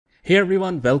Hey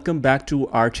everyone, welcome back to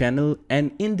our channel,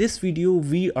 and in this video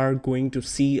we are going to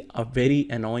see a very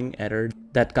annoying error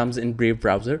that comes in Brave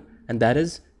browser, and that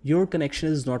is your connection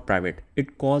is not private.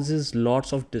 It causes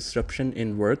lots of disruption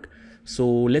in work. So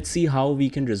let's see how we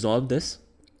can resolve this.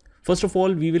 First of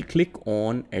all, we will click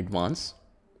on advanced.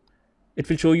 It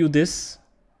will show you this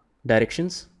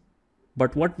directions,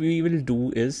 but what we will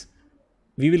do is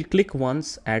we will click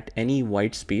once at any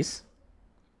white space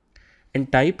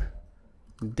and type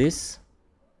this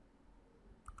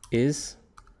is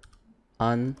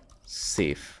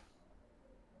unsafe,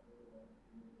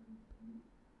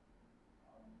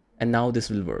 and now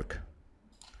this will work.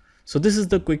 So this is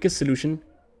the quickest solution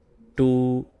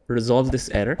to resolve this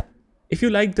error. If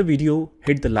you like the video,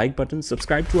 hit the like button,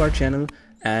 subscribe to our channel,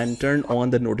 and turn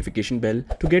on the notification bell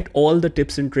to get all the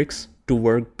tips and tricks to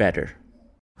work better.